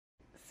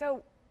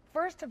So,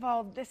 first of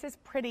all, this is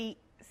pretty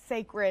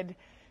sacred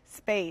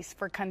space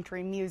for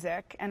country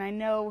music, and I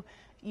know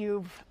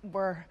you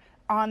were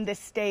on this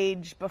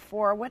stage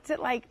before. What's it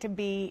like to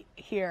be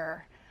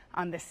here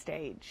on this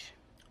stage?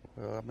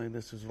 Well, I mean,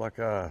 this is like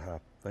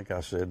I think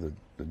I said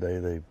the day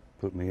they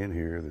put me in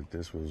here that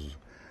this was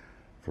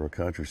for a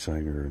country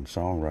singer and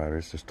songwriter.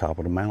 It's just top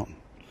of the mountain.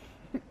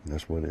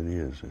 That's what it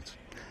is. It's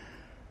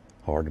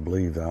hard to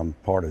believe that I'm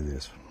part of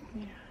this.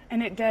 Yeah.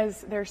 And it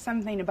does, there's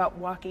something about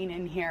walking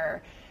in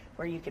here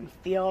where you can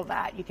feel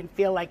that. You can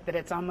feel like that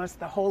it's almost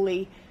the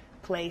holy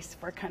place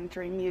for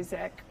country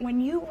music.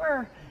 When you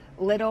were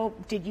little,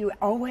 did you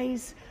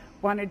always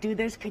want to do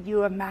this? Could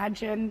you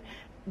imagine,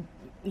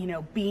 you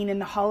know, being in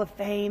the Hall of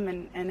Fame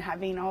and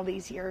having all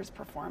these years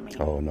performing?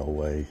 Oh, no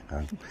way.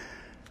 I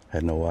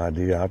had no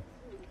idea. I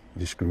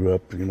just grew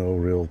up, you know,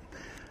 real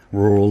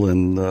rural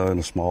and in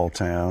a small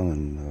town,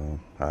 and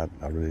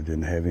I really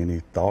didn't have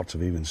any thoughts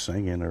of even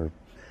singing or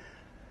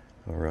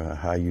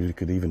how you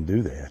could even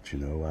do that. You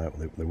know,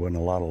 there wasn't a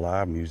lot of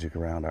live music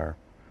around our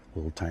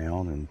little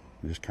town, and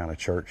just kind of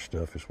church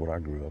stuff is what I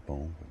grew up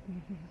on.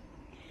 Mm-hmm.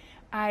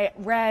 I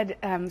read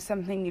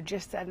something you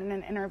just said in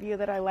an interview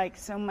that I liked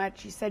so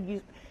much. You said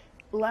you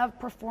love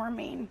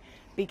performing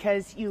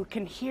because you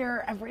can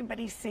hear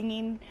everybody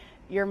singing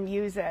your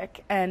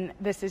music, and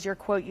this is your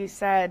quote. You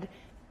said,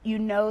 you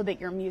know that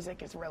your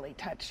music has really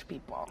touched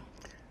people.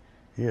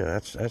 Yeah,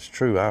 that's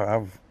true.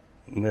 I've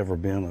never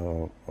been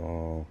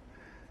a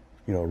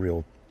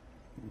real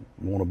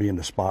want to be in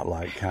the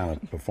spotlight kind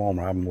of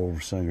performer. I'm more of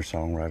a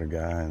singer-songwriter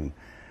guy,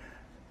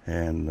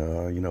 and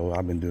you know,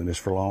 I've been doing this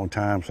for a long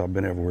time, so I've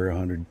been everywhere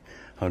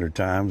 100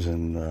 times,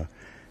 and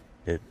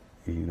it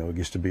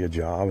gets to be a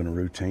job and a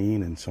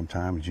routine, and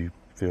sometimes you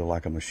feel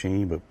like a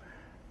machine, but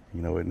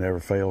you know, it never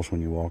fails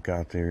when you walk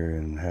out there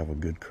and have a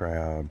good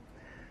crowd.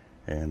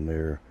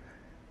 And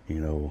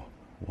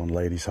one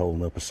lady's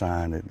holding up a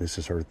sign that this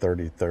is her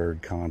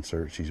 33rd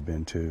concert she's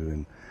been to,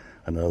 and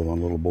another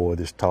one, little boy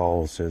this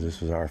tall, says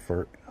this is our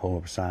first, holding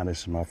up a sign,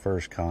 this is my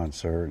first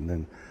concert. And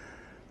then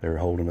they're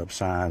holding up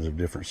signs of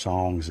different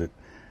songs that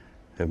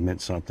have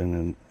meant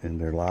something in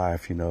their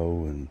life, you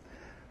know, and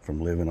from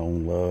Living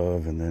on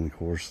Love, and then of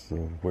course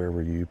Where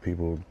Were You,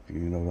 people, you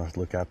know, I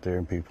look out there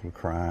and people are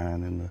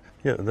crying, and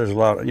yeah, there's a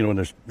lot, you know, and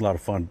there's a lot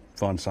of fun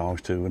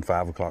songs too. And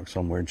 5 o'clock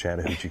somewhere in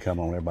Chattahoochee come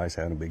on, everybody's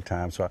having a big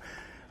time. So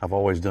I've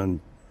always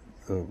done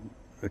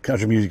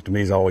country music. To me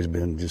has always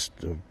been just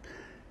a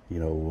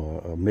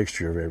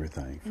mixture of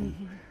everything.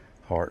 From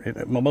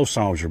heart. Most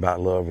songs are about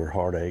love or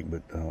heartache,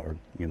 but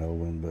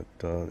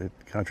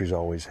country's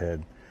always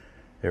had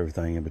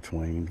everything in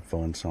between,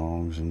 fun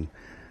songs and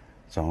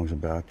songs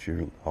about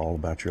all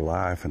about your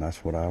life, and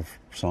that's what I've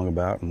sung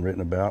about and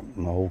written about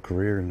my whole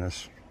career, and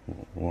that's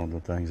one of the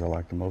things I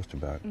like the most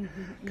about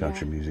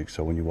country music.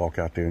 So when you walk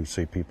out there and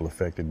see people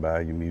affected by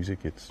your music,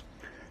 it's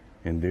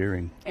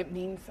endearing. It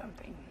means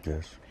something.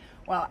 Yes.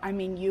 Well, I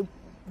mean, you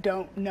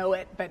don't know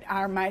it, but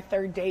my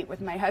third date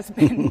with my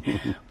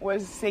husband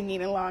was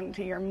singing along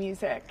to your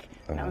music,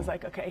 and I was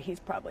like, okay, he's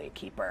probably a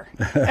keeper.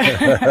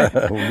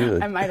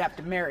 I might have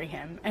to marry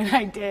him, and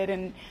I did.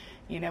 And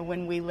you know,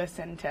 when we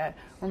listened to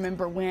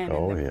Remember When,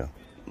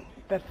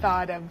 the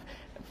thought of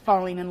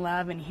falling in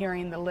love and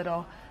hearing the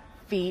little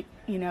feet,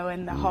 you know,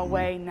 in the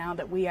hallway now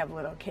that we have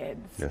little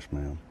kids. Yes,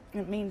 ma'am.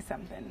 It means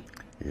something.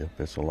 Yep,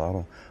 it's a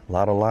lot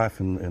of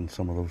life in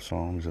some of those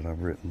songs that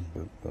I've written,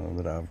 but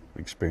that I've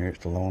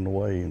experienced along the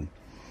way.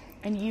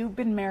 And you've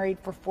been married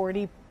for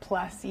 40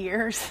 plus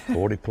years.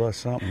 40 plus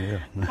something, yeah.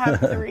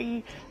 Have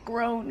 3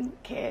 grown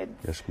kids.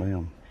 Yes,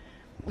 ma'am.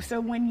 So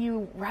when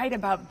you write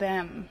about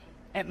them,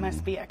 it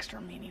must be extra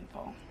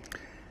meaningful.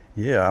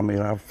 Yeah, I mean,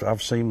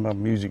 I've seen my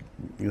music,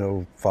 you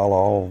know,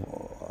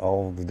 follow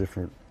all the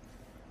different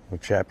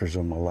chapters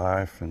of my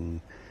life,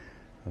 and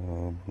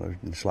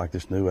it's like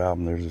this new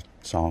album. There's a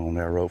song on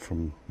there I wrote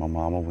from my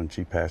mama when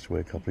she passed away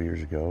a couple of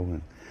years ago,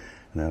 and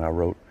then I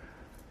wrote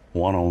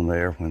one on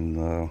there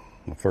when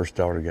my first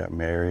daughter got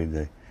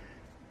married.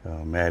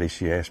 Maddie,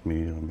 she asked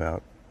me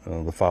about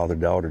the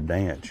father-daughter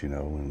dance, you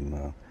know,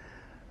 and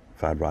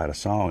if I'd write a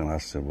song, and I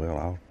said,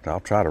 well, I'll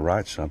try to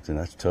write something.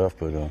 That's tough,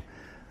 but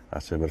I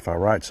said, but if I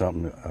write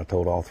something, I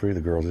told all 3 of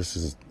the girls, this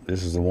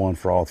is the one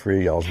for all 3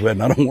 of y'all's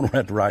wedding. I don't want to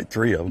have to write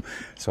 3 of them.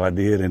 So I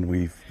did, and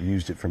we've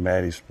used it for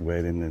Maddie's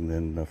wedding, and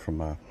then for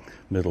my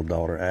middle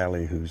daughter,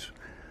 Allie, whose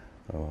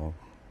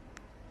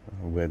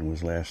wedding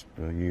was last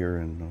year.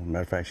 And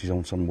matter of fact, she's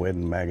on some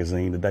wedding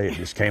magazine today. It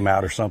just came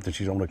out or something.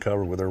 She's on the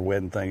cover with her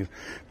wedding thing.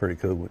 Pretty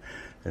cool.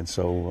 And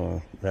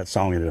so that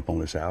song ended up on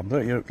this album.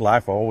 But, you know,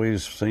 life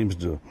always seems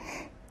to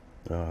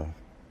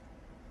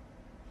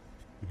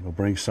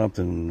bring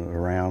something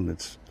around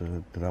that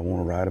I want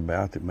to write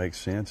about that makes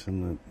sense,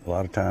 and a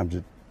lot of times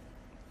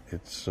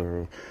it's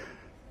a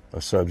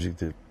subject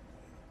that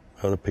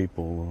other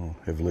people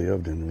have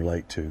lived and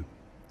relate to.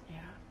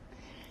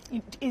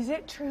 Yeah. Is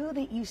it true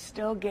that you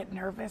still get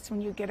nervous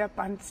when you get up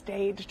on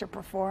stage to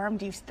perform?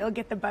 Do you still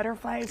get the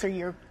butterflies, or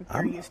you're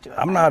used to it?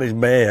 I'm not as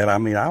bad. I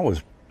mean, I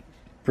was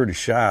pretty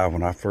shy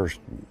when I first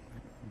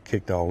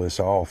kicked all this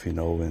off, you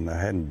know, and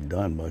I hadn't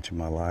done much in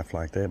my life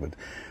like that, but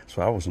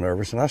so I was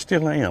nervous, and I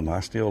still am. I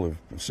still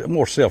am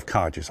more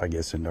self-conscious, I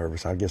guess, than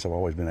nervous. I guess I've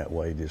always been that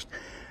way, just,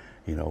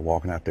 you know,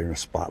 walking out there in a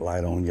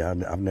spotlight on you.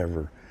 I've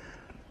never,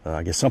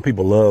 I guess some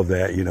people love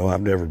that, you know.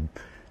 I've never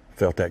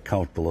felt that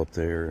comfortable up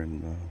there,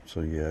 and so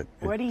yeah.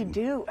 What do you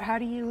do? How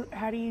do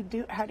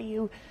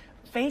you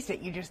face it?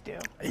 You just do.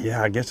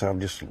 Yeah, I guess I've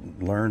just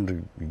learned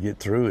to get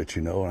through it,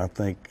 you know. And I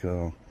think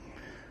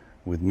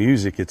with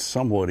music, it's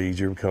somewhat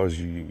easier because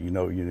you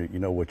know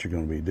what you're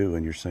going to be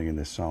doing. You're singing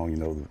this song, you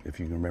know. If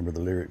you can remember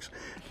the lyrics,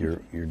 you're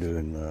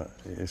doing.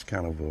 It's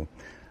kind of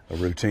a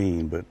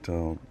routine, but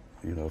you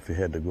know, if you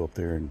had to go up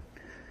there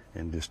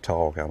and just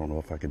talk, I don't know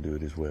if I could do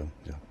it as well.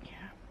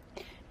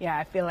 Yeah.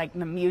 I feel like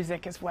the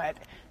music is what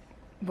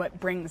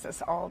brings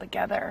us all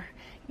together.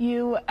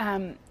 You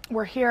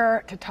were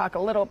here to talk a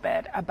little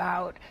bit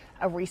about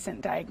a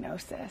recent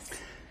diagnosis.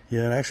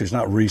 Yeah, and actually it's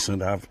not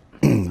recent. I've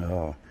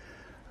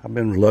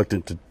been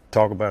reluctant to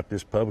talk about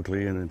this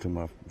publicly and to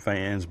my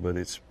fans, but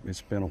it's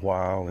been a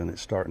while, and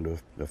it's starting to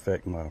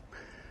affect my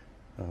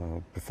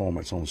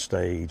performance on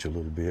stage a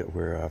little bit,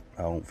 where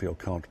I don't feel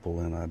comfortable,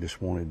 and I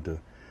just wanted the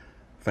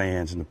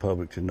fans and the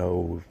public to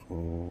know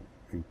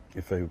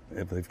if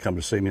they've come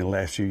to see me in the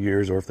last few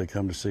years, or if they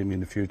come to see me in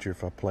the future,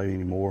 if I play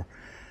anymore,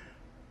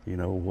 you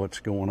know, what's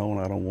going on.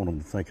 I don't want them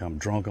to think I'm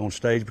drunk on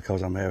stage,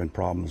 because I'm having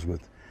problems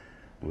with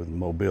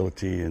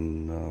mobility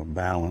and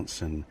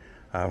balance, and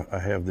I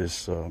have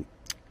this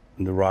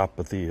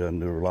neuropathy, a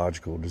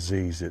neurological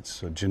disease.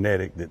 It's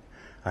genetic that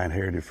I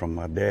inherited from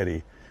my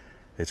daddy.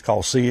 It's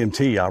called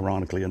CMT,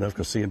 ironically enough,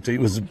 because CMT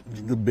was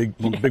the big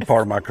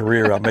part of my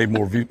career. I made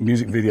more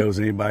music videos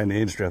than anybody in the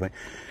industry, I think.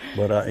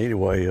 But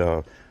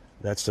anyway,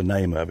 that's the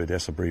name of it.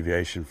 That's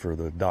abbreviation for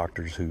the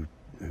doctors who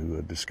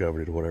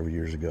discovered it whatever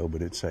years ago.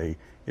 But it's a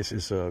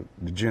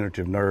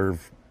degenerative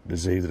nerve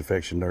disease that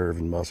affects your nerve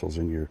and muscles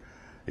in your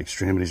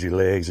extremities, your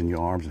legs, and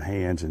your arms and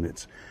hands, and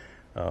it's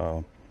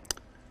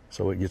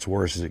so it gets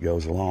worse as it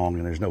goes along,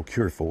 and there's no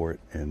cure for it,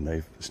 and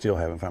they still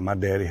haven't found. My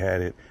daddy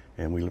had it,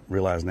 and we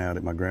realize now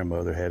that my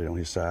grandmother had it on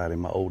his side,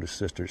 and my oldest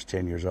sister is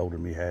 10 years older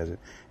than me, has it,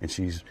 and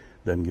she's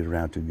doesn't get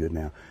around too good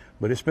now.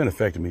 But it's been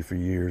affecting me for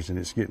years, and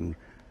it's getting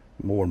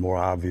more and more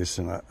obvious,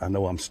 and I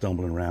know I'm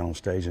stumbling around on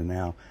stage, and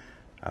now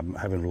I'm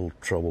having a little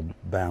trouble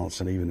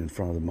balancing even in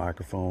front of the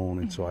microphone,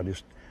 and so I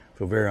just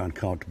feel very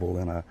uncomfortable,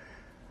 and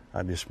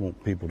I just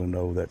want people to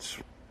know that's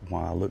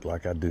why I look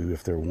like I do,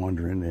 if they're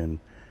wondering, and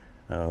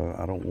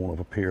I don't want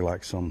to appear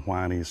like some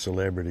whiny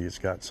celebrity.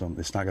 It's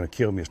not going to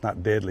kill me. It's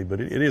not deadly, but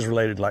it is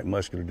related like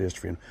muscular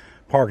dystrophy and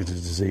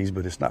Parkinson's disease,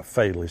 but it's not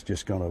fatal. It's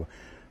just going to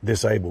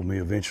disable me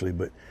eventually.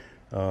 But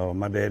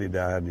my daddy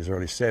died in his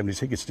early 70s.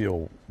 He could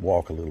still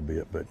walk a little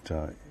bit, but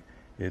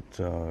it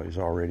is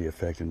already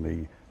affecting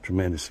me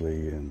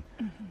tremendously. And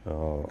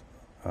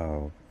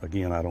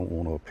again, I don't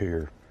want to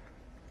appear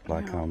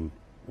like I'm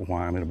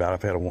whining about it.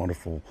 I've had a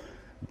wonderful,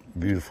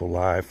 beautiful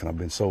life, and I've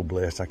been so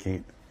blessed. I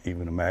can't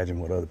even imagine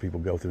what other people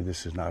go through.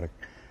 This is not a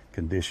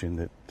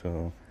condition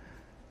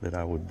that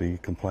I would be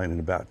complaining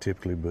about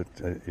typically, but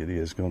it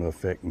is going to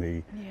affect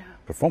me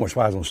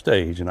performance-wise on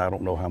stage, and I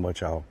don't know how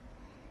much I'll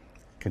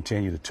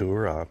continue to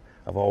tour.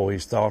 I've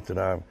always thought that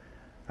I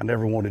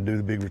never wanted to do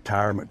the big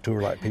retirement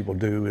tour like people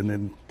do and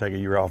then take a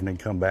year off and then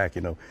come back,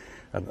 you know.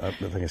 I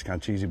think it's kind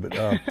of cheesy, but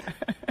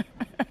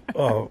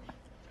I've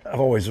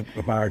always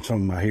admired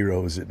some of my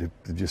heroes that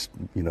just,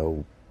 you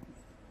know,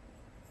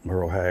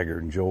 Hager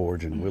and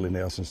George and Willie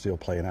Nelson still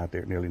playing out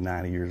there at nearly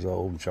 90 years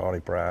old, and Charlie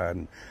Pride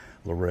and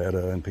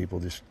Loretta, and people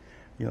just,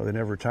 you know, they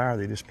never retire.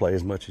 They just play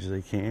as much as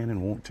they can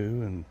and want to,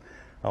 and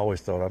I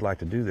always thought I'd like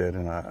to do that,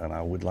 and I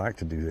would like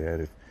to do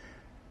that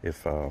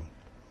if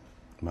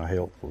my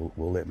health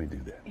will let me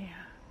do that. Yeah,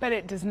 but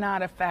it does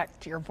not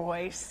affect your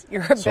voice,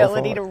 your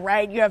ability to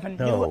write. You have a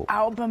new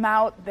album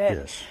out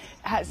that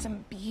has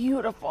some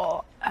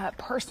beautiful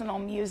personal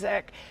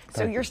music,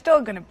 so you're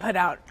still going to put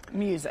out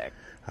music.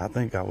 I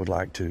think I would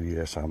like to,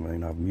 yes. I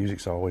mean,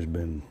 music's always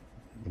been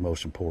the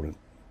most important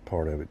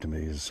part of it to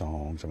me, is the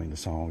songs. I mean, the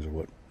songs are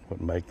what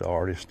make the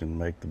artist and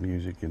make the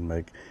music and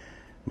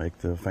make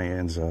the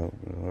fans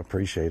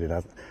appreciate it.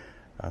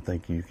 I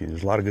think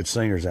there's a lot of good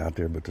singers out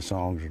there, but the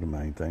songs are the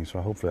main thing.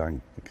 So hopefully I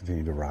can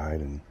continue to write,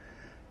 and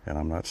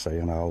I'm not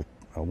saying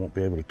I won't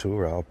be able to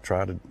tour. I'll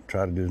try to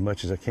do as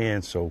much as I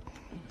can. So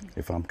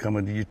if I'm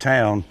coming to your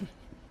town,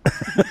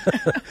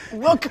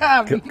 we'll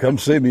come. Come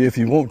see me if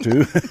you want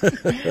to.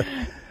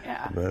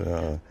 But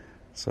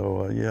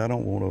I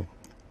don't want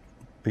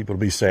people to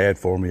be sad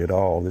for me at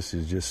all. This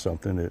is just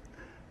something that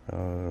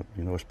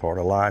you know, it's part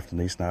of life.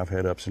 Denise and I have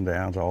had ups and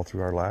downs all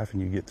through our life,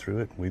 and you get through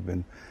it. We've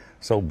been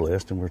so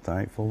blessed, and we're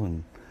thankful,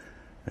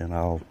 and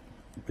I'll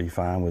be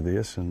fine with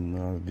this.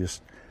 And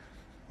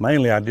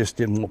mainly, I just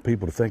didn't want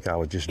people to think I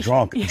was just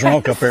drunk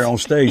up there on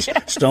stage,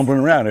 stumbling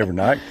around every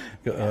night,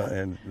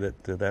 and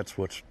that's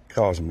what's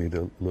causing me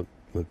to look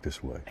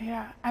this way.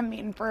 Yeah, I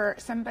mean, for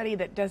somebody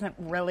that doesn't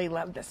really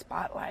love the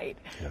spotlight,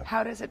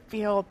 how does it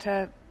feel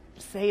to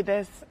say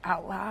this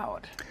out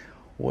loud?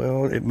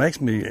 Well, it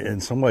makes me, in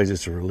some ways,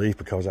 it's a relief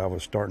because I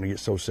was starting to get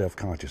so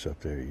self-conscious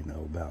up there, you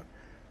know, about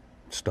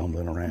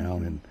stumbling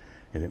around, and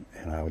it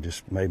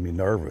just made me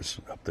nervous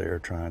up there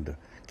trying to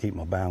keep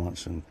my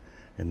balance and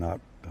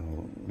not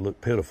look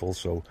pitiful.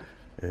 So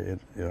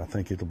I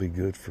think it'll be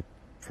good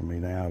for me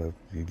now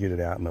to get it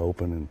out in the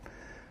open,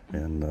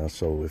 and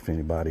so if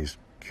anybody's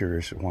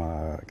curious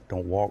why I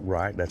don't walk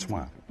right, that's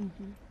why.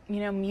 You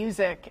know,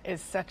 music is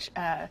such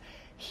a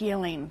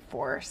healing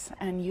force,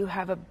 and you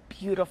have a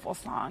beautiful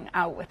song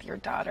out with your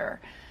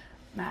daughter,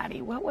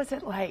 Maddie. What was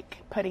it like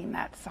putting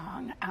that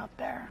song out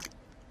there?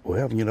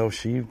 Well, you know,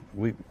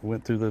 we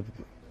went through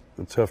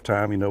the tough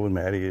time, you know, with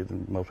Maddie.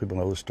 And most people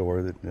know the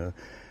story that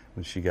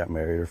when she got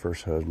married, her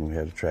first husband, we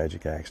had a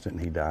tragic accident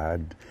and he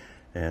died,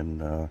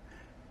 and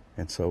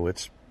so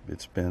it's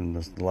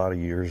been a lot of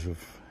years of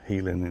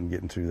healing and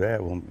getting through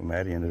that. Well,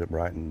 Maddie ended up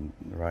writing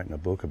a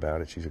book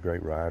about it. She's a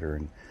great writer,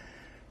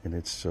 and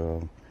it's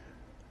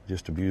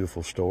just a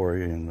beautiful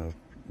story and a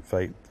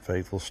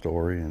faithful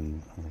story,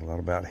 and a lot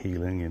about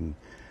healing. And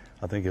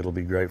I think it'll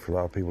be great for a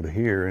lot of people to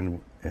hear.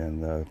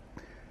 And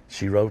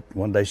she wrote,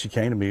 one day she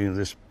came to me with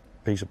this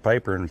piece of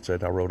paper and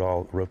said, I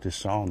wrote this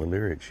song, the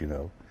lyrics, you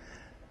know,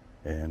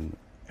 and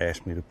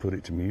asked me to put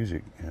it to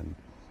music. And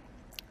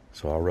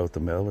so I wrote the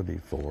melody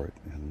for it,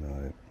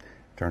 and it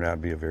turned out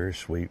to be a very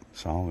sweet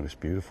song, and it's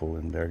beautiful.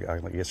 And I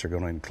guess they're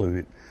going to include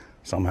it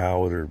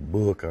somehow with her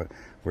book,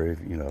 where,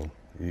 you know,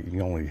 you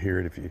can only hear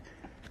it if you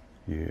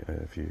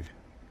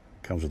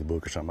comes with a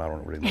book or something. I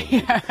don't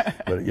really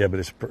know. But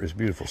it's a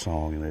beautiful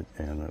song,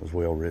 and it was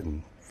well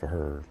written for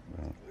her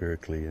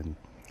lyrically, and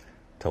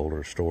told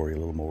her story a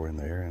little more in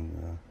there.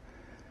 And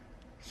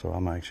so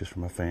I'm anxious for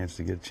my fans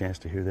to get a chance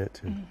to hear that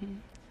too.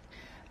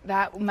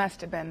 That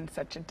must have been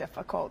such a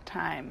difficult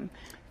time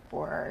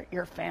for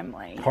your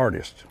family.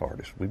 Hardest.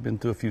 We've been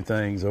through a few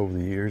things over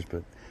the years,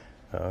 but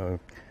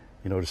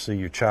you know, to see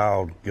your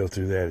child go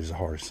through that is the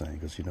hardest thing,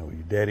 because, you know,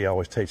 your daddy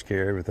always takes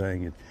care of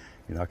everything, and,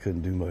 you know, I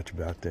couldn't do much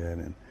about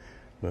that.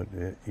 But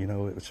you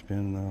know, it's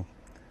been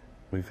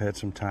we've had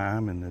some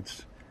time, and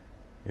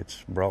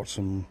it's brought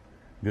some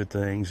good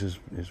things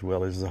as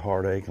well as the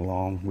heartache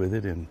along with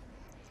it, and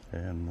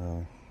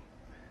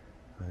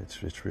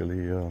it's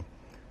really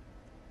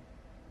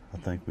I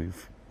think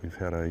we've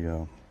had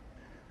a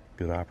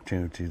good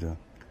opportunity to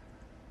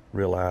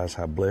realize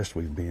how blessed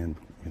we've been,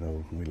 you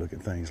know, when we look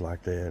at things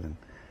like that,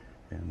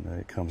 and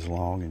it comes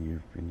along,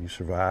 and you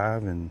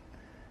survive, and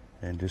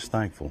just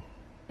thankful.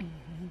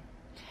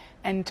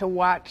 And to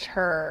watch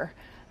her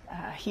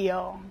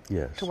heal,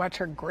 yes, to watch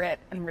her grit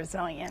and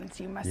resilience,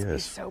 you must be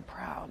so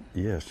proud.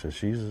 Yes, so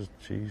she's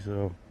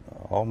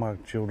all my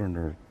children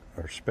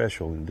are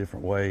special in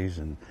different ways,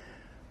 and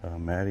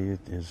Maddie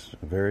is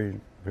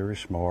very, very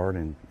smart,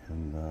 and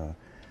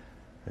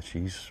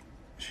she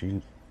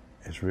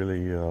is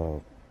really.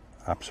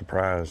 I'm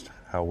surprised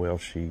how well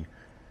she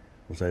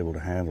was able to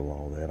handle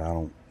all that.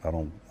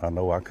 I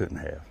know I couldn't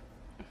have,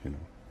 you know,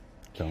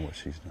 done what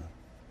she's done.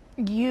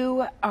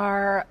 You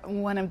are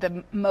one of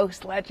the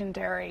most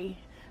legendary.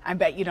 I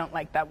bet you don't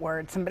like that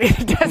word. Somebody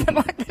that doesn't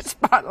like the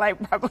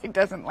spotlight probably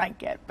doesn't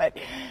like it, but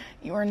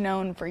you are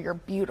known for your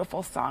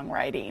beautiful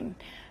songwriting.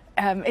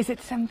 Is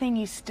it something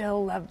you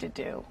still love to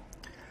do?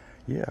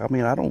 Yeah, I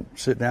mean, I don't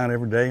sit down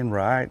every day and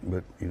write,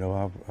 but, you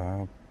know,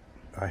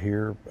 I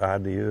hear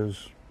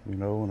ideas, you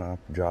know, and I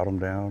jot them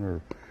down or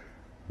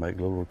make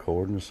little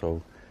recordings,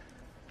 so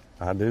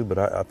I do. But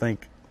I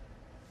think,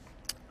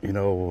 you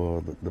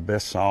know, the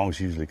best songs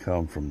usually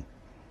come from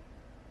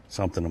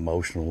something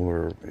emotional,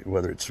 or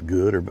whether it's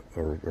good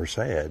or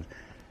sad,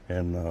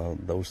 and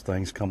those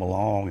things come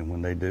along, and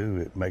when they do,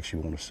 it makes you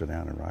want to sit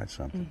down and write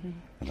something.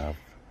 And I've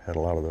had a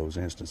lot of those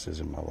instances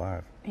in my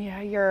life.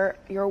 Yeah,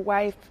 your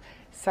wife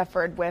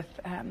suffered with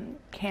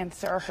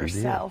cancer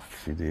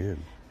herself. She did.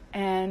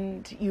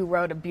 And you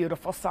wrote a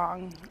beautiful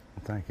song.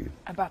 Thank you.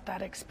 About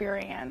that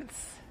experience.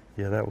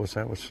 Yeah, that was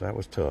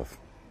tough.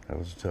 That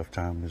was a tough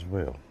time as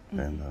well.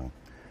 And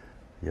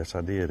yes,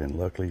 I did. And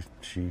luckily,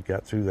 she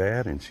got through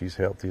that, and she's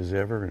healthy as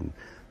ever. And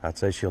I'd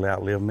say she'll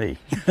outlive me.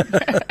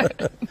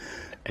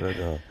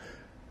 But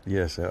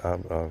yes,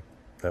 that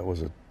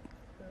was a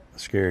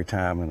scary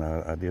time, and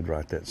I did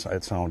write that.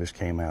 That song just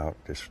came out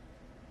just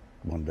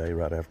one day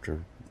right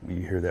after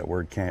you hear that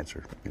word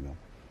cancer, you know.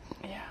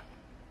 Yeah.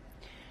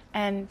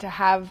 And to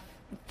have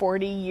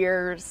 40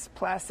 years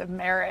plus of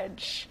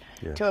marriage,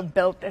 to have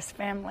built this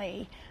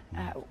family,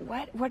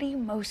 what are you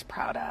most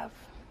proud of?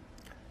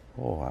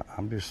 Oh,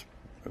 I'm just,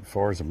 as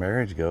far as the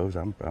marriage goes,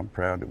 I'm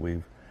proud that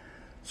we've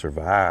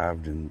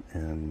survived, and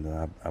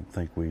I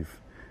think we've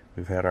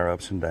had our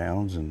ups and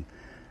downs, and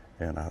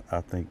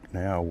I think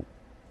now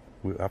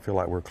I feel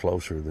like we're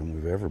closer than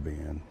we've ever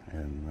been,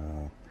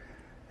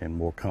 and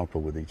more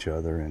comfortable with each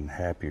other, and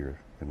happier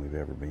than we've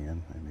ever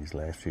been in these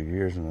last few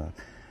years. And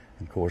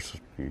of course,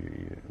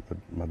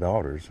 my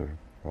daughters are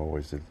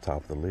always at the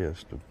top of the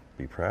list to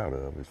be proud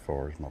of as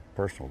far as my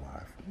personal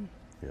life.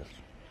 Yes.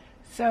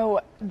 So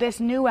this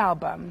new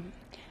album,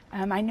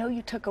 I know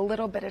you took a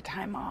little bit of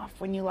time off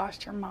when you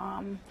lost your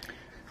mom.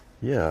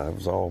 Yeah, it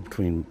was all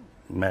between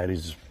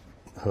Maddie's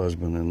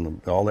husband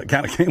and all that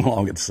kind of came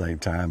along at the same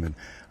time, and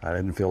I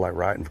didn't feel like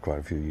writing for quite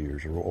a few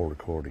years or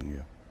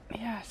recording.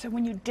 Yeah. So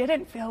when you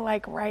didn't feel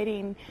like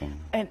writing,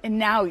 and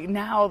now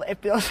it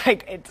feels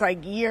like it's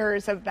like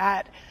years of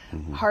that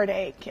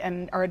heartache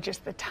or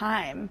just the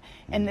time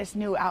in this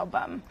new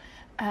album,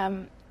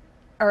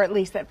 or at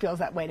least that feels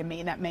that way to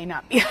me. That may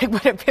not be like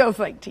what it feels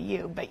like to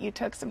you, but you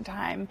took some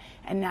time,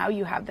 and now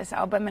you have this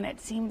album, and it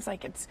seems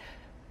like it's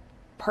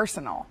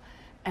personal,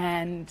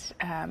 and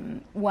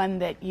one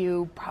that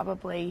you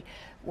probably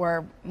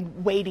were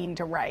waiting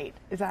to write.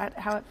 Is that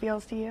how it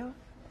feels to you?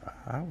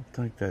 I don't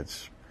think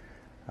that's.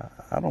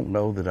 I don't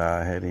know that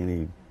I had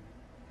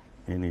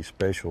any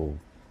special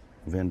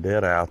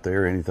vendetta out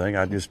there or anything.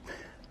 I just,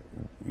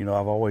 I've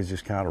always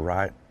just kind of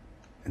write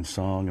and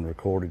sung and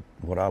recorded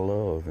what I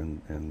love,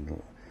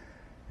 and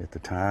at the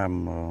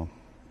time,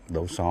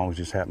 those songs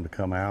just happened to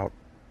come out,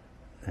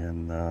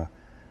 and I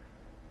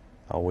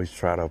always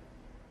try to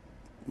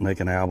make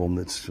an album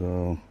that's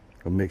a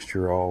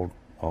mixture of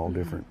all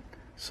different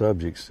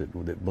subjects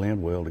that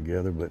blend well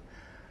together. But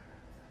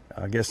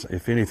I guess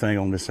if anything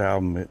on this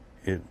album,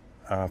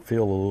 I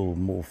feel a little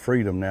more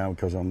freedom now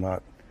because I'm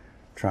not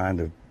trying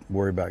to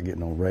worry about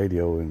getting on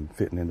radio and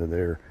fitting into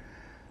their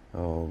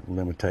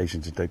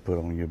limitations that they put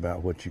on you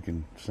about what you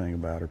can sing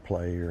about or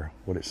play or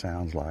what it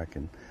sounds like,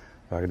 and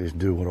I could just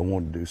do what I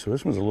wanted to do. So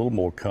this was a little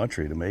more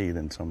country to me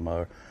than some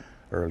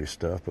early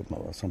stuff, but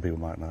some people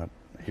might not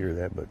hear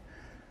that.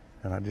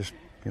 And I just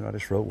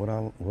wrote what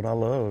I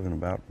love and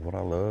about what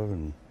I love,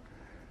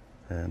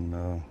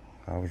 and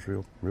I was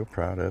real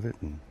proud of it.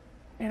 And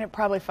it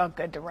probably felt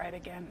good to write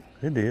again.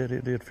 It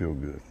did feel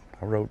good.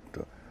 I wrote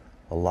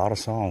a lot of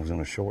songs in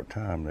a short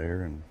time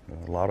there, and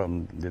a lot of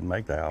them didn't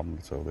make the album,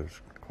 so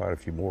there's quite a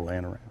few more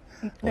laying around.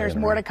 There's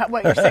more to come.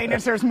 What you're saying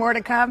is there's more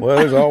to come? Well,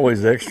 there's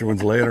always extra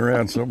ones laying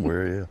around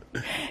somewhere,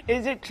 yeah.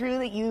 Is it true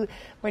that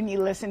when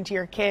you listen to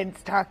your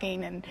kids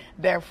talking and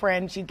their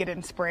friends, you get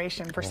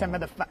inspiration for some of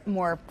the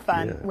more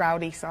fun,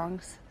 rowdy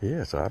songs?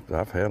 Yes,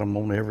 I've had them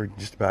on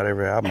just about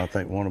every album. I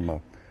think one of my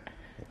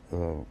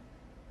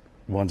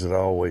ones that I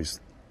always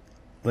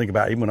think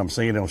about, even when I'm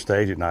singing on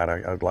stage at night,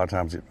 a lot of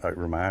times it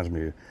reminds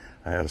me,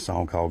 I had a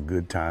song called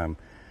Good Time,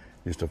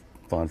 just a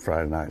fun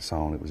Friday night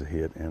song. It was a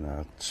hit, and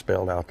I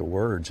spelled out the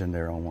words in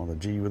there on one of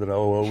the G with an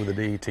O, O with a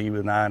D, T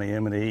with an I, and an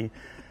M and an E.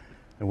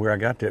 And where I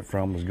got that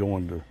from was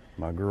going to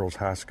my girls'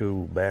 high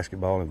school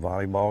basketball and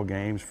volleyball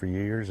games for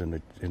years, and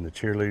the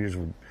cheerleaders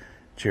were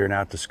cheering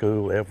out the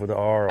school, F with the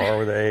R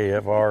with the A,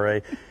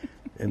 F-R-A.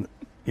 And,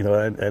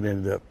 that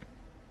ended up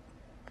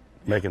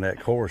making that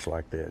chorus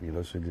like that,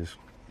 so just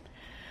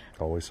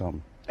always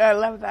something. I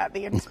love that.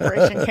 The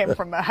inspiration came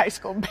from a high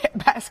school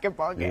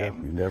basketball game.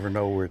 Yeah, you never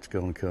know where it's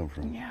going to come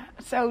from. Yeah.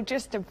 So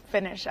just to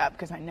finish up,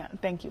 because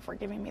thank you for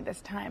giving me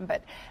this time,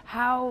 but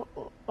how,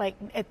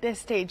 at this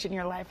stage in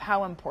your life,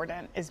 how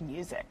important is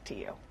music to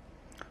you?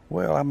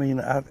 Well,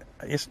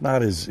 it's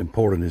not as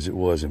important as it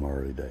was in my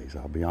early days.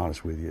 I'll be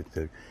honest with you.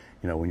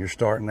 When you're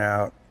starting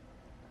out,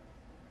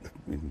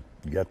 you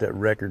got that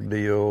record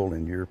deal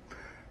and you're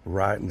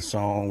writing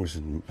songs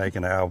and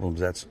making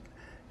albums,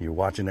 you're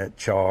watching that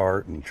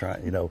chart and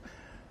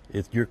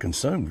you're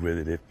consumed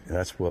with it.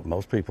 That's what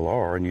most people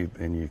are, and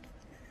you,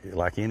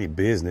 like any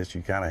business,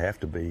 you kind of have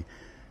to be,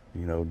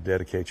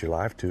 dedicate your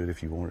life to it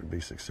if you want it to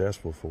be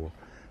successful for.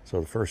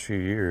 So the first few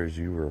years,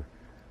 you were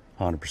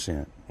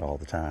 100% all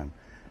the time,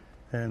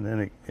 and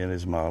then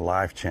as my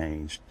life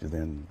changed,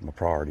 then my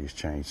priorities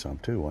changed some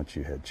too. Once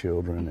you had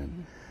children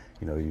and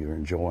you're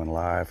enjoying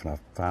life, and I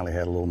finally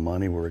had a little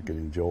money where I could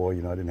enjoy.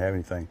 I didn't have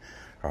anything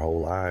our whole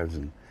lives,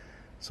 and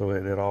so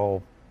it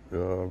all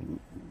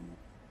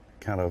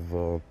kind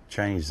of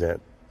changed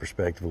that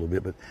perspective a little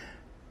bit. But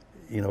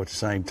at the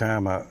same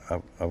time,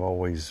 I've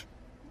always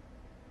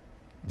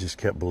just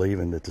kept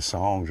believing that the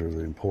songs are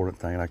the important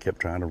thing. I kept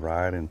trying to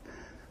write, and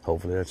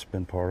hopefully that's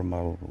been part of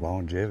my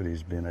longevity,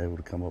 is being able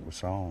to come up with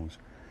songs.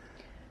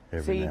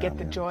 So you get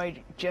the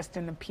joy just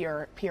in the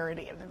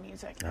purity of the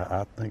music.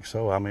 I think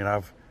so.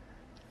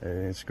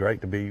 It's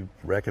great to be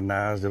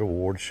recognized at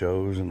award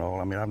shows and all.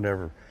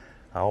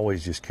 I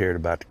always just cared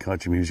about the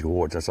Country Music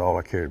Awards. That's all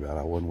I cared about.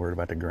 I wasn't worried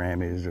about the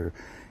Grammys or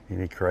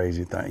any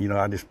crazy thing.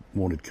 I just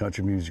wanted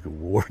Country Music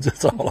Awards.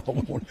 That's all I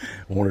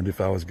wondered if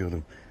I was going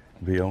to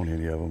be on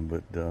any of them.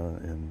 But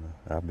and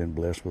I've been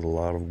blessed with a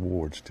lot of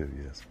awards too.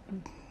 Yes.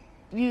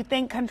 Do you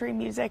think country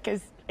music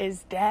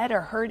is dead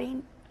or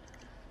hurting?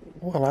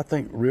 Well, I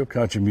think real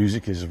country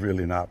music is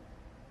really not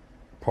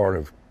part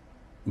of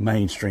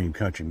mainstream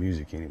country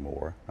music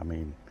anymore.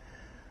 And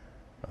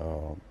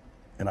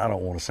I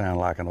don't want to sound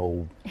like an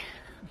old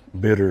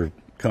bitter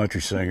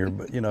country singer,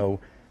 but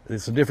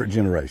it's a different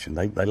generation.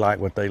 They like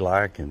what they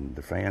like, and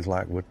the fans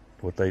like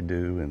what they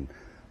do,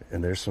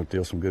 and there's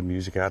still some good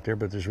music out there,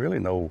 but there's really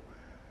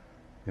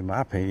in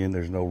my opinion,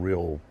 there's no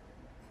real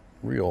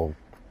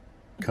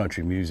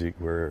country music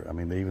where,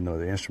 even though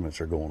the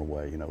instruments are going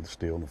away, the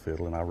steel and the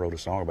fiddle, and I wrote a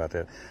song about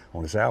that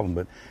on this album,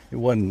 but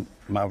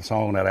my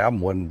song on that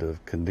album wasn't to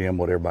condemn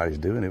what everybody's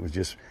doing. It was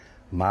just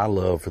my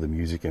love for the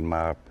music and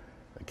my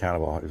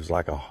it was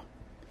like a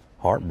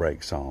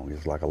heartbreak song.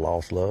 It's like a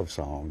lost love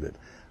song that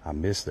I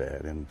miss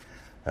that, and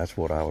that's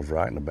what I was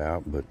writing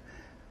about. But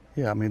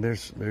yeah, I mean,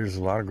 there's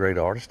a lot of great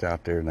artists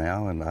out there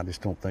now, and I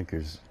just don't think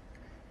there's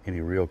any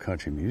real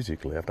country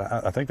music left.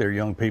 I think there are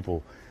young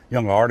people,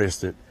 young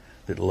artists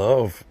that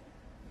love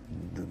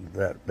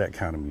that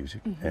kind of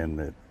music, and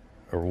that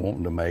are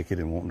wanting to make it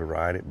and wanting to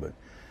write it. But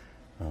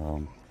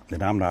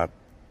and I'm not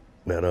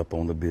that up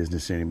on the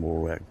business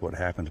anymore, what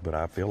happens, but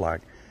I feel like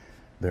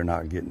they're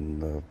not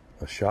getting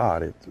a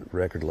shot at the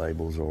record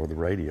labels, or the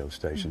radio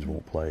stations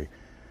won't play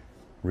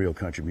real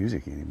country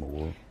music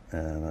anymore.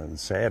 And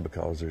it's sad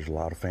because there's a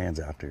lot of fans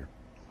out there.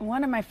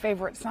 One of my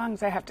favorite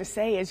songs, I have to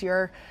say, is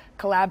your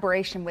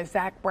collaboration with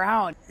Zach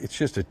Brown. It's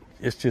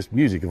just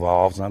music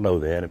evolves, and I know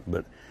that.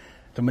 But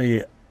to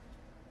me,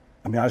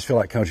 I mean, I just feel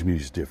like country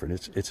music is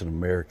different. It's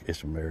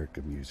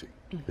American music.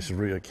 It's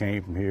real. It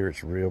came from here.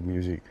 It's real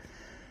music,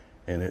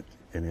 and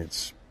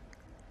it's.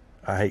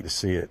 I hate to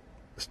see it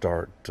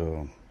start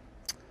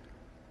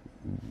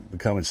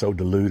becoming so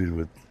diluted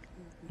with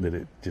that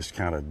it just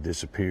kind of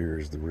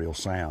disappears, the real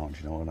sound,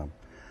 you know. And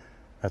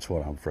that's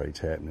what I'm afraid is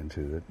happening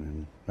to it.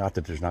 And not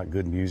that there's not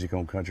good music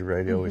on country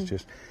radio. It's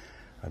just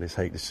I just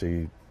hate to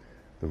see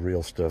the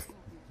real stuff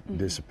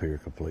disappear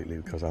completely,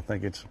 because I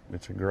think it's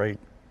a great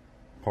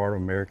part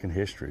of American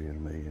history to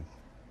me.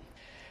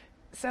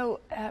 So,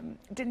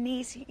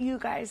 Denise, you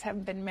guys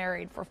have been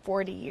married for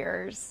 40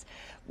 years.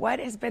 What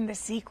has been the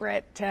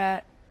secret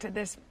to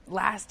this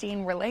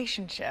lasting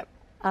relationship?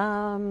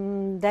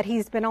 That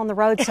he's been on the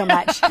road so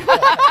much.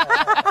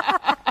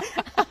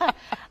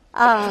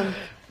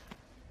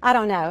 I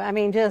don't know. I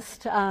mean,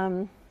 just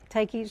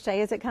take each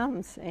day as it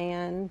comes.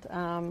 And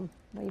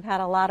we've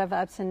had a lot of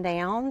ups and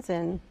downs,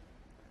 and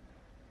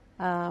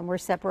we're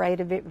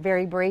separated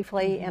very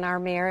briefly in our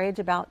marriage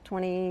about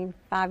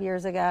 25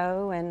 years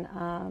ago,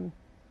 and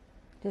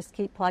just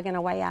keep plugging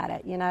away at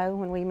it. You know,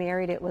 when we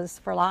married, it was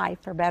for life,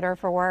 for better or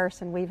for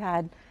worse, and we've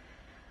had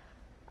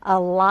a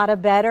lot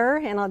of better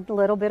and a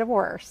little bit of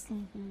worse.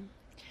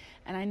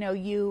 And I know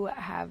you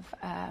have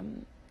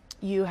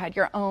you had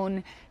your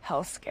own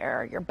health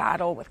scare, your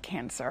battle with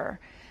cancer,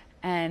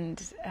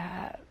 and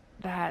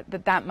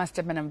that must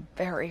have been a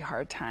very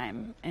hard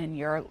time in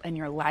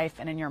your life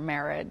and in your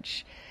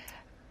marriage.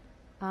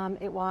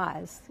 It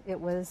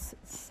was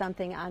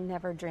something I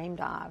never dreamed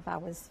of. I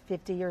was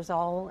 50 years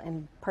old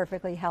and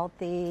perfectly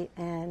healthy,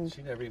 and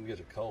she never even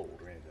gets a cold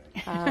or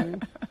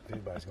anything. If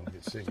anybody's going to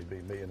get sick, it'd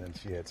be me, and then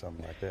she had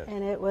something like that.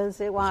 And it was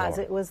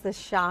the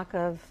shock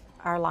of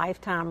our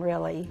lifetime,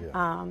 really.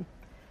 Yeah.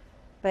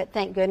 But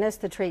thank goodness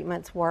the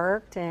treatments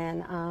worked,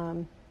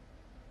 and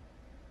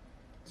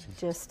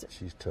she's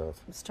tough,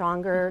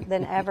 stronger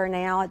than ever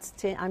now.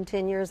 I'm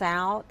 10 years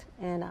out,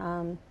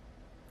 and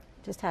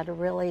just had to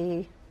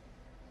really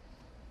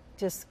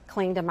just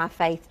cling to my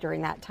faith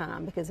during that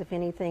time, because if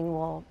anything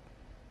will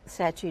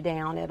set you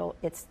down,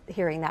 it's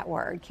hearing that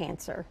word,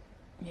 cancer.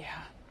 Yeah.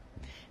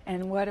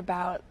 And what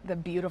about the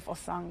beautiful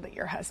song that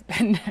your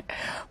husband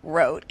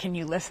wrote? Can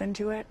you listen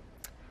to it?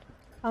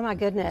 Oh my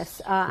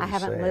goodness, I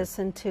haven't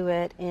listened to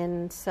it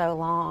in so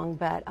long,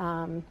 but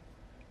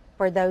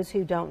for those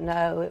who don't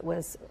know, it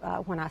was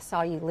When I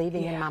Saw You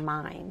Leaving in My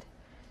Mind,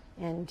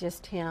 and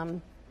just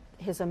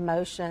his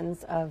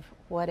emotions of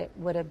what it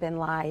would have been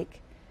like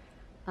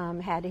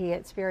had he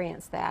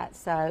experienced that.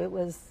 So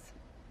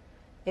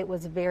it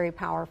was a very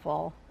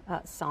powerful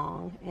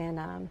song,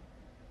 and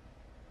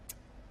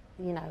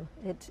you know,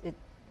 it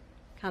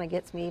kind of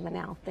gets me even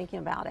now thinking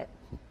about it.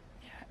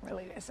 Yeah, it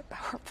really is a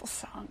powerful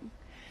song.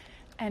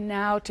 And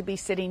now to be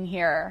sitting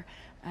here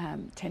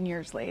 10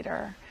 years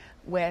later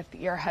with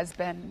your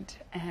husband,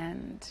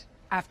 and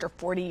after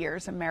 40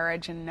 years of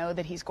marriage, and know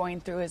that he's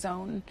going through his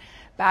own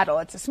battle.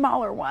 It's a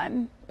smaller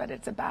one, but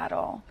it's a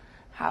battle.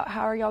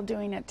 How are y'all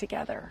doing it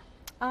together?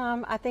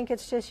 I think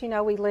it's just, you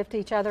know, we lift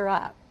each other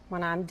up.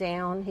 When I'm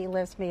down, he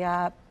lifts me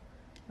up.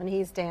 When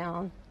he's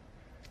down,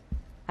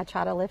 I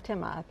try to lift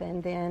him up.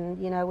 And then,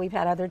 you know, we've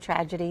had other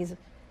tragedies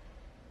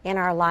in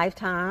our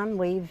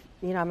lifetime. You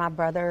know, my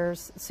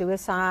brother's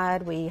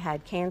suicide, we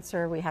had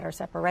cancer, we had our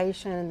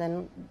separation, and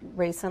then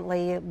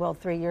recently,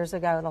 3 years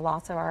ago, the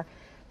loss of our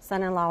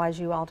son-in-law, as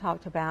you all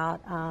talked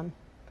about.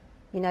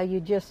 You know,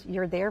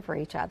 you're there for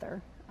each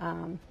other.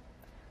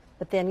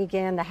 But then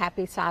again, the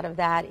happy side of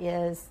that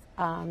is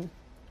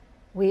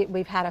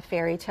we've had a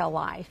fairy tale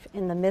life.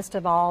 In the midst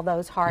of all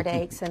those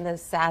heartaches and the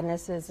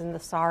sadnesses and the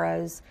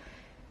sorrows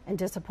and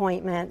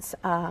disappointments,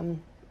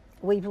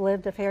 we've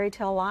lived a fairy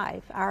tale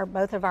life.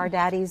 Both of our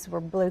daddies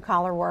were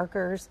blue-collar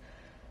workers.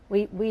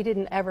 We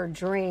didn't ever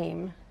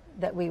dream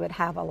that we would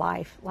have a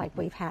life like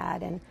we've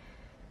had.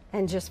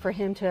 And just for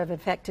him to have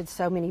affected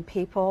so many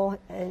people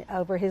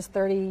over his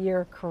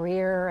 30-year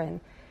career. And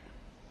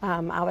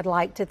I would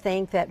like to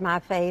think that my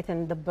faith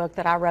and the book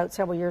that I wrote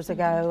several years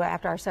ago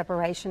after our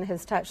separation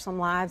has touched some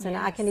lives. And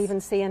I can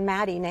even see in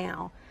Maddie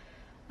now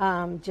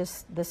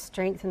just the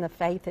strength and the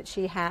faith that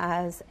she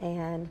has,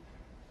 and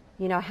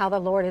you know, how the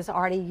Lord is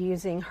already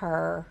using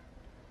her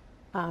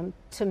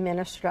to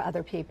minister to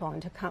other people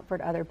and to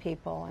comfort other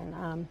people.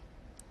 And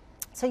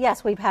So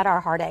yes, we've had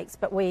our heartaches,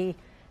 but we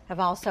have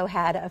also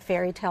had a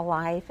fairy tale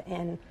life,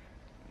 and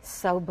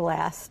so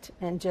blessed,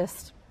 and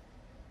just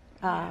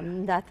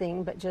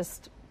nothing but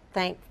just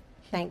thank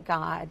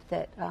God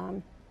that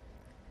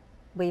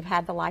we've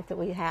had the life that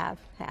we have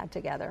had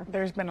together.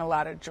 There's been a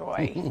lot of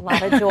joy. A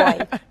lot of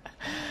joy.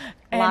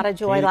 A lot of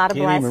joy, a lot of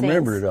blessings. Can't even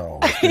remember it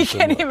all. You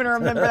can't even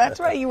remember. That's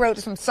why you wrote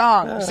some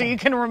songs, so you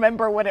can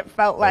remember what it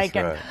felt like.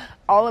 That's and right.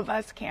 all of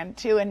us can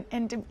too.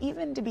 And to,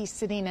 even to be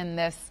sitting in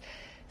this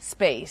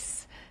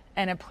space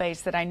and a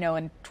place that I know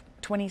in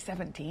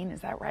 2017,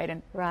 is that right?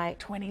 In Right.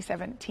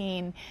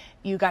 2017,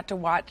 you got to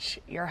watch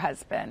your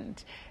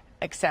husband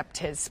accept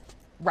his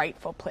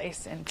rightful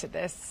place into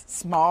this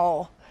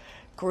small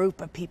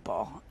group of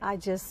people.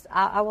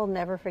 I will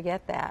never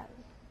forget that.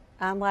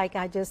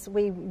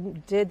 We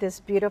did this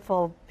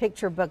beautiful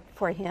picture book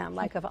for him,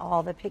 like of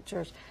all the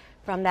pictures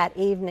from that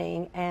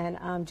evening, and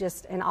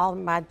and all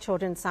my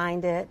children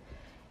signed it,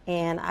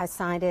 and I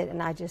signed it,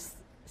 and I just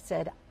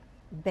said,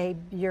 "Babe,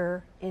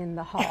 you're in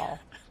the hall,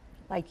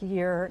 like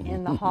you're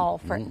in the hall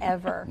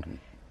forever.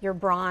 Your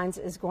bronze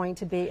is going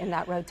to be in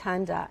that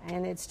rotunda,"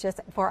 and it's just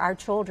for our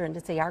children to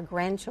see, our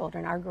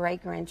grandchildren, our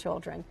great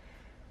grandchildren.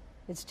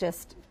 It's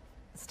just,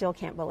 still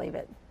can't believe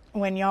it.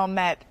 When y'all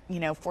met,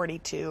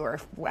 42 or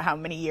how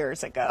many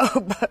years ago?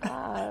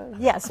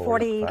 Yes,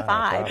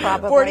 45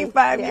 probably.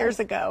 45 Yes.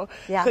 years ago.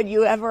 Yeah. Could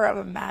you ever have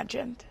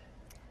imagined?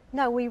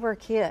 No, we were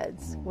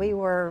kids. We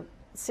were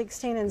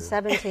 16 and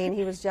 17.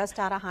 He was just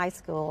out of high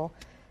school.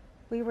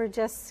 We were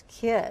just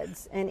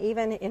kids. And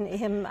even in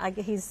him,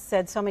 he's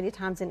said so many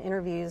times in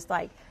interviews,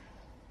 like,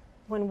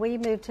 when we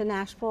moved to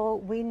Nashville,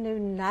 we knew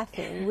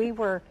nothing. We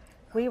were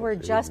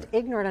just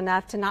ignorant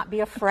enough to not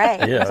be afraid,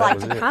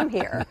 to come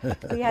here.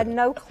 We had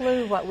no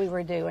clue what we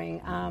were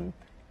doing.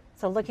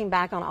 So looking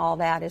back on all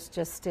that is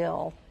just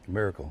still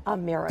Miracle. a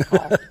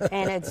miracle.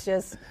 And it's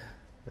just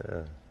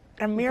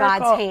A miracle.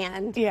 God's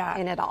hand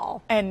in it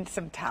all. And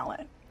some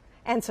talent.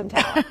 And some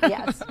talent,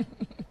 yes.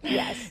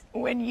 Yes.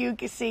 When you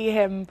see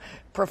him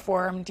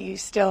perform, do you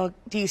still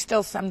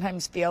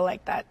sometimes feel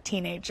like that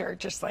teenager,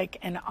 just like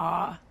in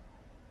awe?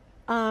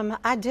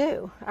 I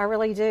do. I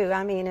really do.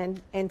 I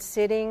mean, and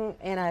sitting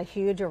in a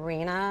huge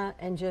arena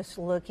and just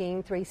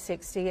looking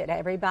 360 at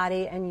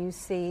everybody, and you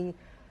see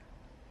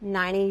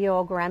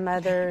 90-year-old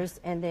grandmothers,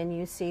 and then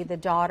you see the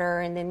daughter,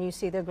 and then you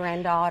see the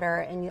granddaughter,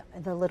 and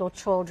the little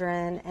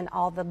children, and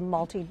all the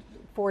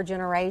four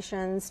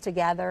generations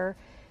together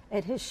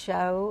at his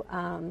show.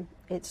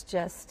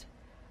 It's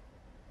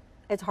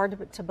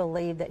hard to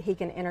believe that he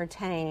can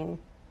entertain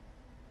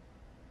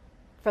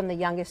from the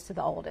youngest to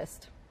the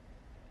oldest.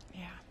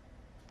 Yeah.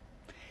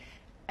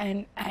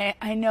 And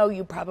I know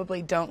you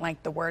probably don't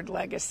like the word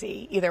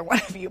legacy. Either one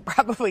of you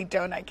probably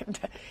don't.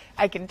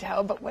 I can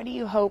tell. But what do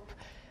you hope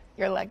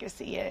your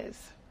legacy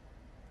is?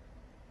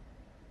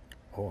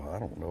 Oh, I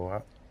don't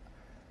know.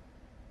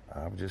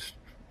 I've just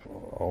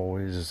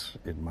always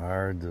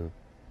admired the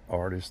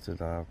artists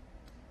that I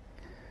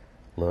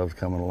loved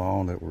coming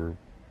along that were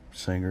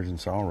singers and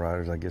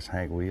songwriters. I guess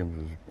Hank Williams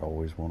was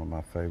always one of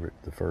my favorite,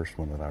 the first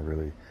one that I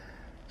really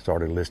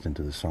started listening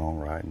to the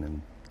songwriting,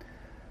 and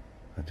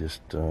I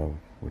just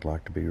would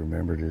like to be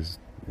remembered as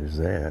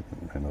that.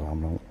 I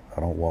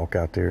don't walk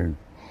out there and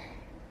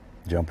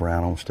jump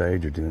around on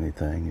stage or do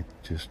anything.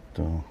 It's just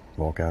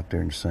walk out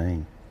there and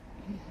sing.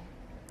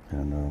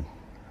 And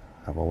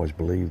I've always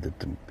believed that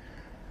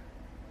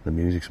the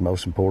music's the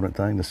most important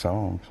thing, the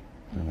songs.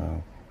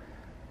 And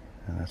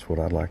that's what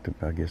I'd like to,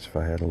 I guess, if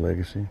I had a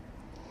legacy.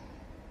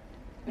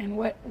 And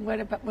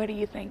what do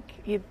you think?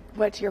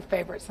 What's your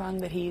favorite song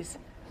that he's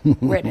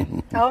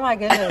written? Oh my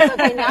goodness.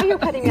 Okay, now you're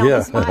putting me on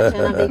the spot,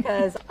 Jenna,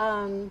 because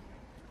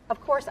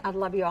of course I'd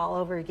Love You All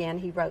Over Again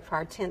he wrote for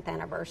our 10th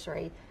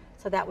anniversary.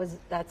 So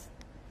that's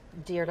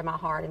dear to my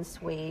heart and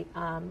sweet.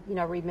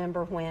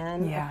 Remember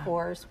When, of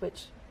course,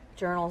 which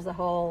journals the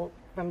whole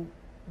from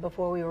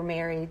before we were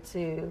married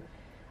to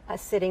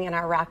us sitting in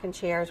our rocking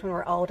chairs when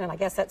we're old, and I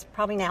guess that's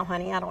probably now,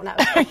 honey. I don't know.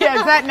 Yeah,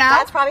 is that now?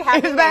 That's probably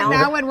happening Is that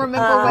now. now and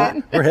Remember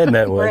When? We're heading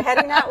that way. We're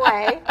heading that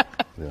way.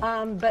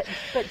 Yeah. But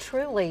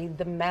truly,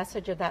 the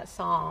message of that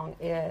song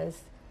is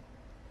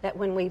that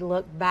when we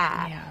look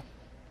back,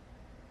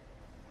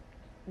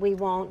 we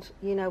won't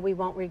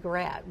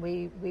regret.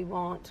 We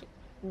won't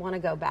want to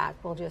go back.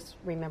 We'll just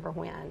remember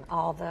when,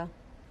 all the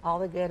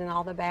good and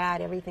all the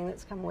bad, everything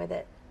that's come with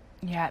it.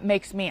 Yeah, it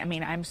makes me,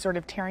 I'm sort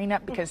of tearing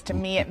up because to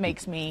me it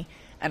makes me,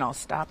 and I'll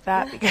stop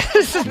that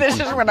because this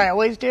is what I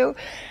always do,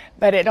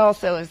 but it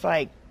also is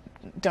like,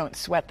 don't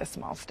sweat the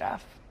small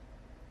stuff.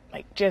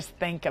 Like, just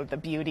think of the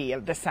beauty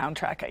of the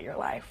soundtrack of your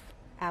life.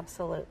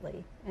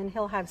 Absolutely. And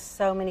he'll have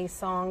so many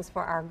songs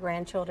for our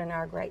grandchildren,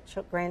 our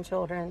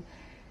great-grandchildren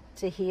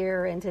to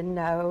hear and to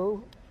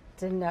know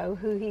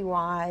who he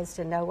was,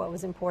 to know what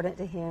was important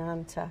to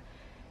him, to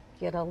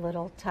get a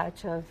little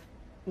touch of,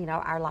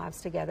 our lives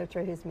together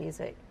through his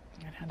music.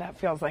 And that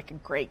feels like a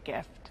great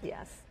gift.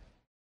 Yes.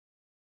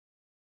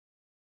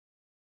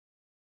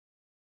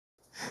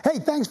 Hey,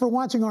 thanks for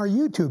watching our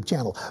YouTube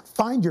channel.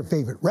 Find your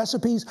favorite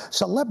recipes,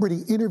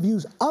 celebrity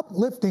interviews,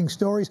 uplifting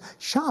stories,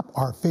 shop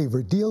our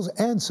favorite deals,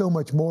 and so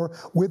much more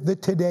with the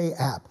Today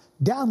app.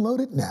 Download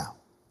it now.